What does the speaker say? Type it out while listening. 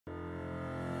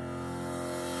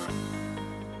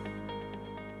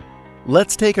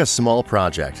Let's take a small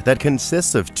project that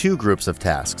consists of two groups of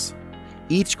tasks.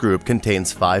 Each group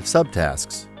contains 5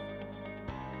 subtasks.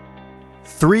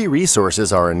 3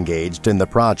 resources are engaged in the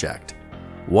project.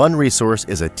 1 resource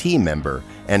is a team member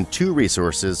and 2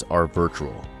 resources are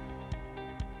virtual.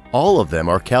 All of them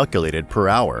are calculated per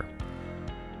hour.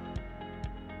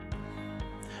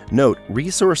 Note,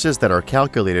 resources that are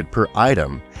calculated per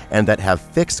item and that have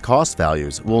fixed cost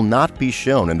values will not be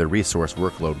shown in the resource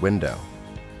workload window.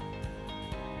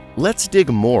 Let's dig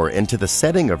more into the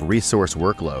setting of resource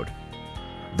workload.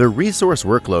 The resource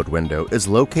workload window is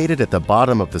located at the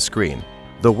bottom of the screen.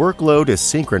 The workload is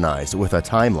synchronized with a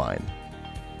timeline.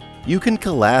 You can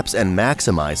collapse and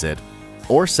maximize it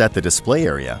or set the display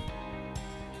area.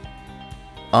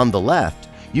 On the left,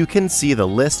 you can see the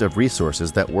list of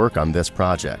resources that work on this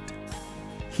project.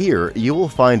 Here, you will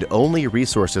find only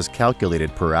resources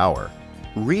calculated per hour.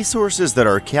 Resources that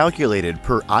are calculated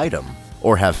per item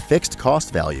or have fixed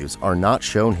cost values are not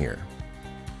shown here.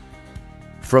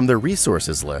 From the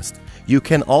resources list, you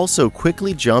can also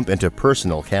quickly jump into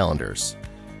personal calendars.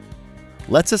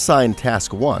 Let's assign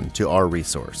Task 1 to our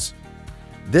resource.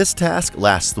 This task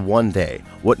lasts 1 day,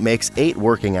 what makes 8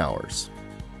 working hours.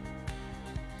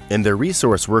 In the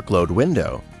resource workload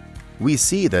window, we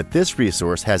see that this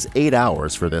resource has 8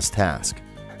 hours for this task.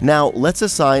 Now let's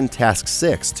assign Task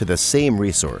 6 to the same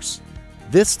resource.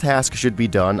 This task should be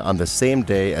done on the same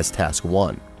day as Task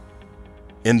 1.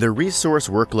 In the resource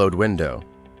workload window,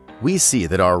 we see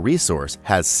that our resource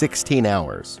has 16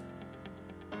 hours.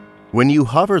 When you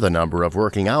hover the number of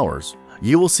working hours,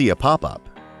 you will see a pop-up.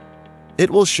 It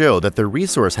will show that the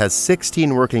resource has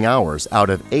 16 working hours out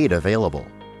of 8 available.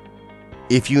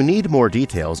 If you need more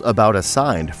details about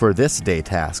assigned for this day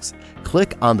tasks,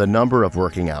 click on the number of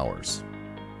working hours.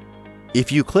 If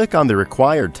you click on the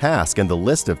required task in the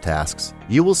list of tasks,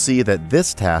 you will see that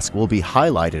this task will be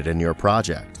highlighted in your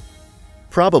project.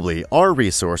 Probably, our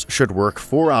resource should work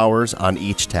 4 hours on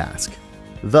each task.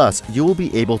 Thus, you will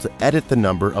be able to edit the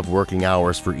number of working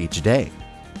hours for each day.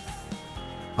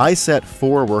 I set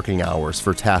 4 working hours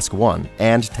for Task 1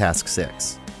 and Task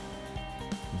 6.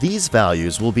 These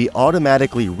values will be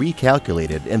automatically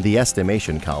recalculated in the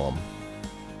estimation column.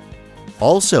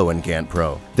 Also in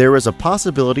GanttPRO, there is a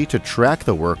possibility to track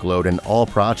the workload in all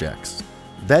projects.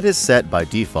 That is set by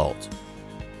default.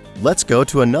 Let's go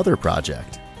to another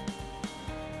project,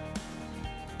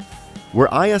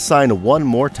 where I assign 1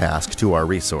 more task to our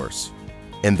resource.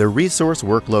 In the resource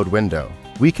workload window,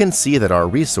 we can see that our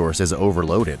resource is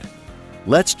overloaded.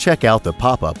 Let's check out the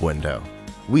pop-up window.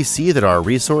 We see that our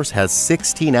resource has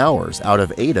 16 hours out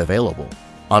of 8 available.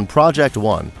 On Project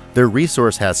 1, the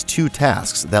resource has 2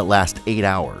 tasks that last 8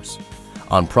 hours.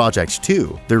 On Project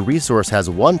 2, the resource has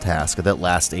 1 task that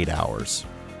lasts 8 hours.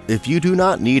 If you do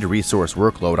not need resource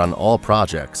workload on all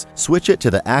projects, switch it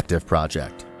to the active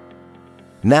project.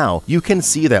 Now, you can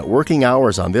see that working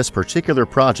hours on this particular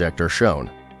project are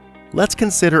shown. Let's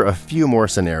consider a few more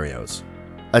scenarios.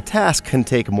 A task can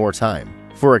take more time.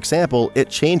 For example, it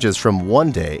changes from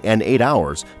 1 day and 8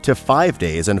 hours to 5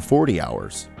 days and 40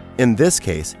 hours. In this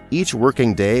case, each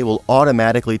working day will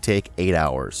automatically take 8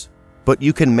 hours, but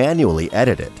you can manually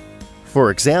edit it. For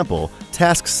example,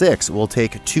 Task 6 will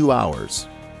take 2 hours.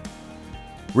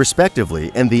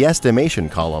 Respectively, in the estimation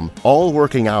column, all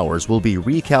working hours will be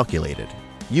recalculated.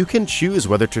 You can choose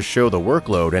whether to show the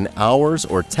workload in hours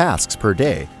or tasks per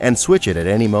day and switch it at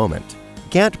any moment.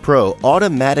 GanttPRO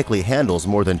automatically handles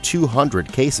more than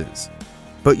 200 cases,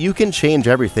 but you can change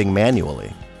everything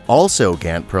manually. Also,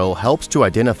 GanttPRO helps to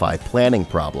identify planning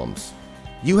problems.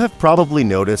 You have probably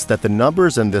noticed that the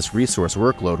numbers in this resource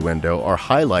workload window are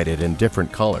highlighted in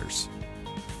different colors.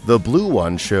 The blue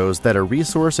one shows that a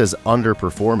resource is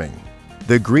underperforming.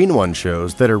 The green one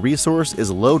shows that a resource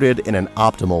is loaded in an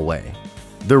optimal way.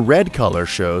 The red color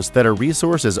shows that a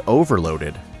resource is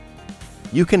overloaded.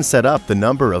 You can set up the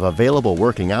number of available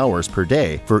working hours per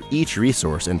day for each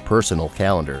resource in personal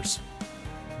calendars.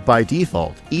 By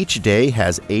default, each day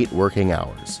has 8 working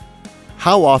hours.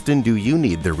 How often do you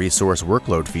need the resource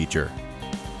workload feature?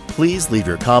 Please leave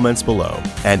your comments below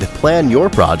and plan your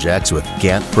projects with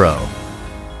GanttPRO.